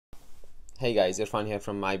Hey guys, Irfan here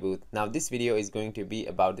from MiiBooth. Now this video is going to be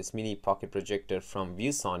about this mini pocket projector from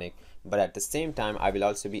Viewsonic, but at the same time I will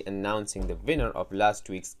also be announcing the winner of last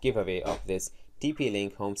week's giveaway of this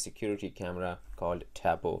TP-Link home security camera called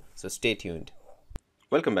Taboo. So stay tuned.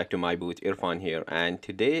 Welcome back to MiiBooth, Irfan here, and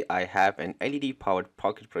today I have an LED powered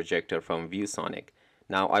pocket projector from Viewsonic.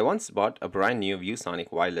 Now I once bought a brand new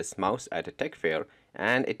Viewsonic wireless mouse at a tech fair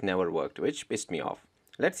and it never worked, which pissed me off.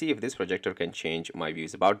 Let's see if this projector can change my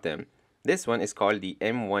views about them. This one is called the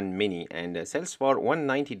M1 Mini and sells for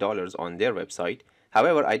 $190 on their website.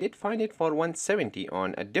 However, I did find it for $170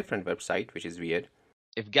 on a different website, which is weird.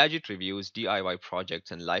 If gadget reviews, DIY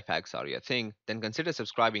projects, and life hacks are your thing, then consider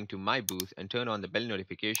subscribing to MiiBooth and turn on the bell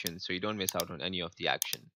notifications so you don't miss out on any of the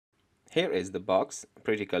action. Here is the box,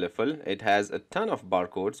 pretty colorful. It has a ton of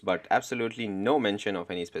barcodes but absolutely no mention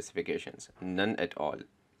of any specifications, none at all.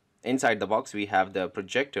 Inside the box we have the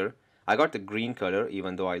projector. I got the green color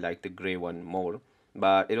even though I like the gray one more,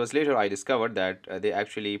 but it was later I discovered that they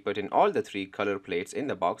actually put in all the three color plates in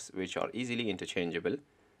the box, which are easily interchangeable.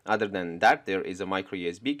 Other than that, there is a micro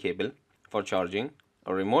USB cable for charging,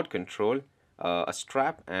 a remote control, a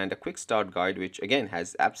strap, and a quick start guide, which again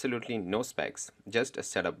has absolutely no specs, just a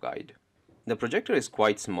setup guide. The projector is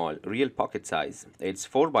quite small, real pocket size. It's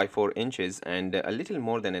 4 by 4 inches and a little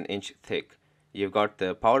more than an inch thick. You've got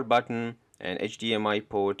the power button, an HDMI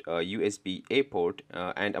port, a USB-A port,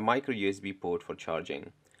 and a micro USB port for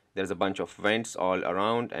charging. There's a bunch of vents all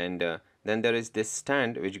around, and then there is this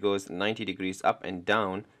stand which goes 90 degrees up and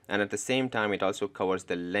down, and at the same time it also covers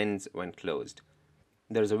the lens when closed.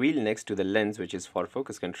 There's a wheel next to the lens which is for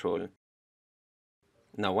focus control.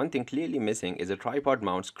 Now one thing clearly missing is a tripod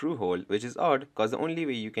mount screw hole, which is odd because the only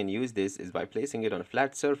way you can use this is by placing it on a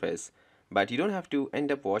flat surface. But you don't have to end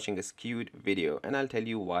up watching a skewed video, and I'll tell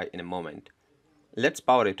you why in a moment. Let's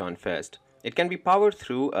power it on first. It can be powered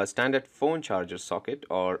through a standard phone charger socket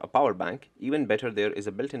or a power bank. Even better, there is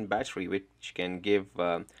a built-in battery which can give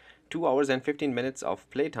 2 hours and 15 minutes of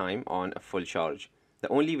playtime on a full charge. The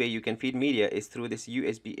only way you can feed media is through this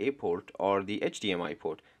USB-A port or the HDMI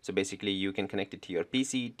port. So basically you can connect it to your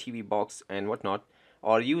PC, TV box and whatnot,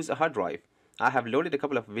 or use a hard drive. I have loaded a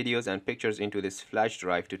couple of videos and pictures into this flash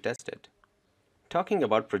drive to test it. Talking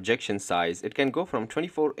about projection size, it can go from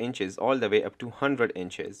 24 inches all the way up to 100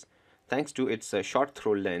 inches. Thanks to its short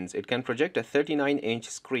throw lens, it can project a 39-inch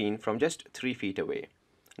screen from just 3 feet away.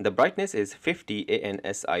 The brightness is 50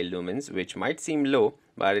 ANSI lumens, which might seem low,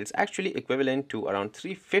 but it's actually equivalent to around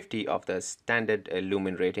 350 of the standard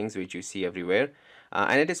lumen ratings which you see everywhere,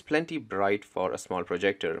 and it is plenty bright for a small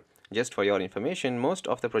projector. Just for your information, most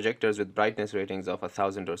of the projectors with brightness ratings of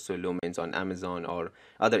 1000 or so lumens on Amazon or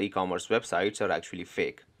other e-commerce websites are actually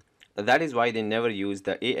fake. That is why they never use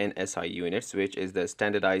the ANSI units, which is the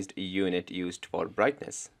standardized unit used for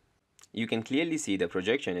brightness. You can clearly see the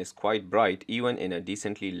projection is quite bright even in a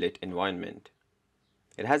decently lit environment.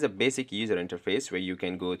 It has a basic user interface where you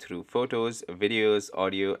can go through photos, videos,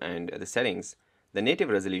 audio, and the settings. The native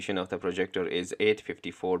resolution of the projector is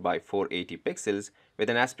 854 by 480 pixels with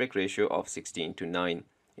an aspect ratio of 16:9.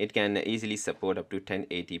 It can easily support up to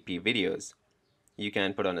 1080p videos. You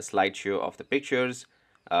can put on a slideshow of the pictures,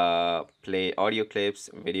 play audio clips,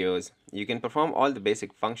 videos. You can perform all the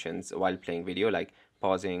basic functions while playing video, like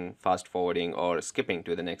pausing, fast forwarding, or skipping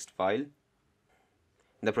to the next file.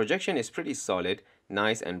 The projection is pretty solid,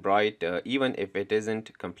 nice and bright, even if it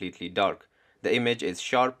isn't completely dark. The image is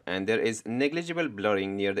sharp and there is negligible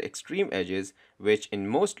blurring near the extreme edges, which in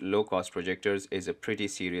most low-cost projectors is a pretty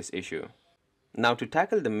serious issue. Now to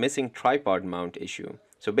tackle the missing tripod mount issue.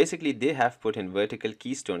 So basically they have put in vertical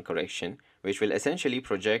keystone correction, which will essentially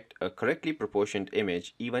project a correctly proportioned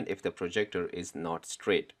image even if the projector is not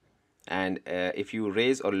straight. And if you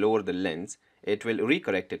raise or lower the lens, it will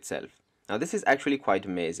recorrect itself. Now this is actually quite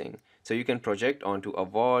amazing. So you can project onto a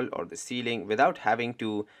wall or the ceiling without having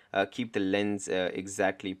to keep the lens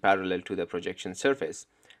exactly parallel to the projection surface.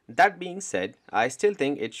 That being said, I still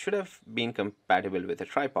think it should have been compatible with a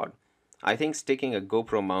tripod. I think sticking a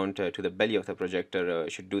GoPro mount to the belly of the projector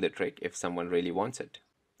should do the trick if someone really wants it.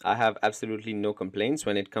 I have absolutely no complaints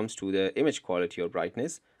when it comes to the image quality or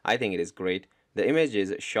brightness. I think it is great. The image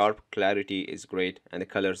is sharp, clarity is great, and the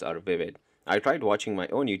colors are vivid. I tried watching my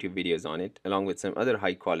own YouTube videos on it, along with some other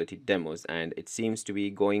high quality demos, and it seems to be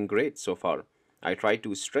going great so far. I tried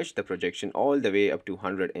to stretch the projection all the way up to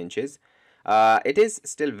 100 inches. It is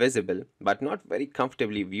still visible, but not very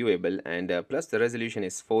comfortably viewable, and plus the resolution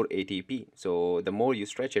is 480p, so the more you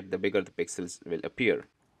stretch it, the bigger the pixels will appear.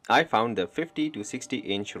 I found the 50 to 60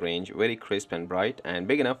 inch range very crisp and bright, and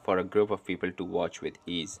big enough for a group of people to watch with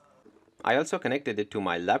ease. I also connected it to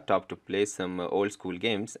my laptop to play some old school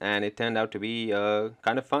games, and it turned out to be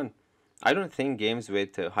kind of fun. I don't think games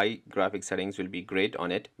with high graphic settings will be great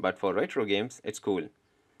on it, but for retro games, it's cool.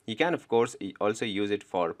 You can, of course, also use it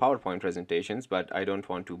for PowerPoint presentations, but I don't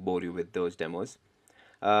want to bore you with those demos.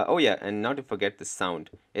 Oh yeah, and not to forget the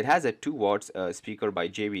sound. It has a 2 watts speaker by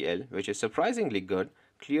JBL, which is surprisingly good,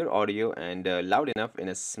 clear audio and loud enough in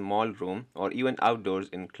a small room or even outdoors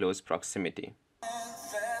in close proximity.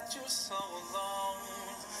 That you're so alone,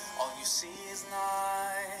 all you see is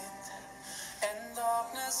night and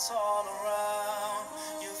darkness all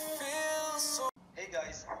around. You feel so. Hey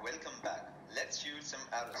guys, welcome back. Let's shoot some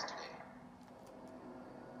arrows today.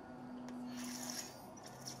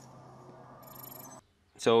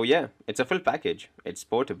 So yeah, it's a full package. It's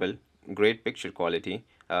portable, great picture quality,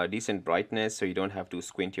 decent brightness so you don't have to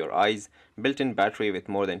squint your eyes, built-in battery with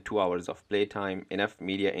more than 2 hours of playtime, enough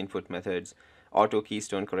media input methods, auto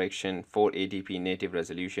keystone correction, 480p native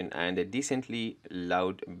resolution, and a decently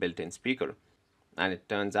loud built-in speaker. And it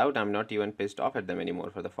turns out I'm not even pissed off at them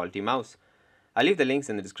anymore for the faulty mouse. I'll leave the links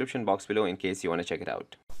in the description box below in case you want to check it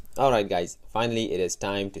out. Alright guys, finally it is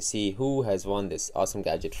time to see who has won this awesome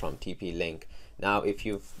gadget from TP-Link. Now if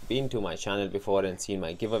you've been to my channel before and seen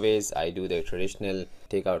my giveaways, I do the traditional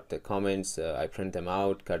take out the comments, I print them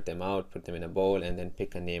out, cut them out, put them in a bowl and then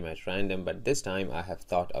pick a name at random. But this time I have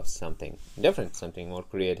thought of something different, something more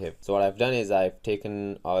creative. So what I've done is I've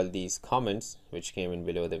taken all these comments which came in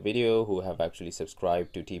below the video who have actually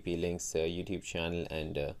subscribed to TP-Link's YouTube channel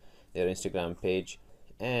and their Instagram page,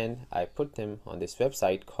 and I put them on this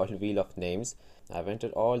website called Wheel of Names. I've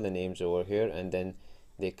entered all the names over here and then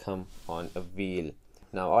they come on a wheel.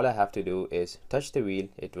 Now all I have to do is touch the wheel,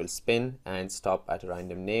 it will spin and stop at a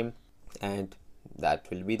random name, and that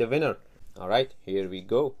will be the winner. Alright, here we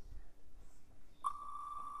go.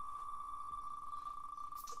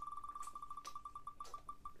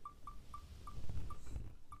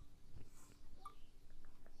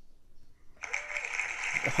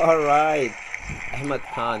 Alright, Ahmad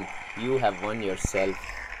Khan, you have won yourself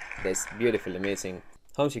this beautiful, amazing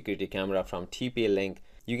home security camera from TP-Link.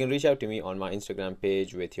 You can reach out to me on my Instagram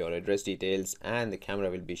page with your address details and the camera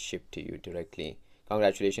will be shipped to you directly.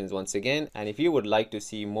 Congratulations once again, and if you would like to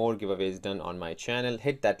see more giveaways done on my channel,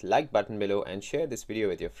 hit that like button below and share this video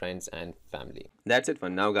with your friends and family. That's it for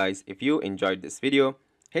now guys. If you enjoyed this video,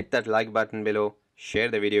 hit that like button below, share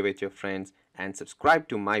the video with your friends, and subscribe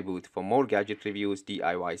to MiiBooth for more gadget reviews,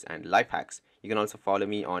 DIYs, and life hacks. You can also follow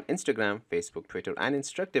me on Instagram, Facebook, Twitter, and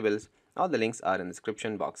Instructables. All the links are in the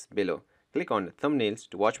description box below. Click on the thumbnails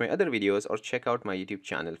to watch my other videos or check out my YouTube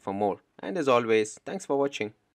channel for more. And as always, thanks for watching.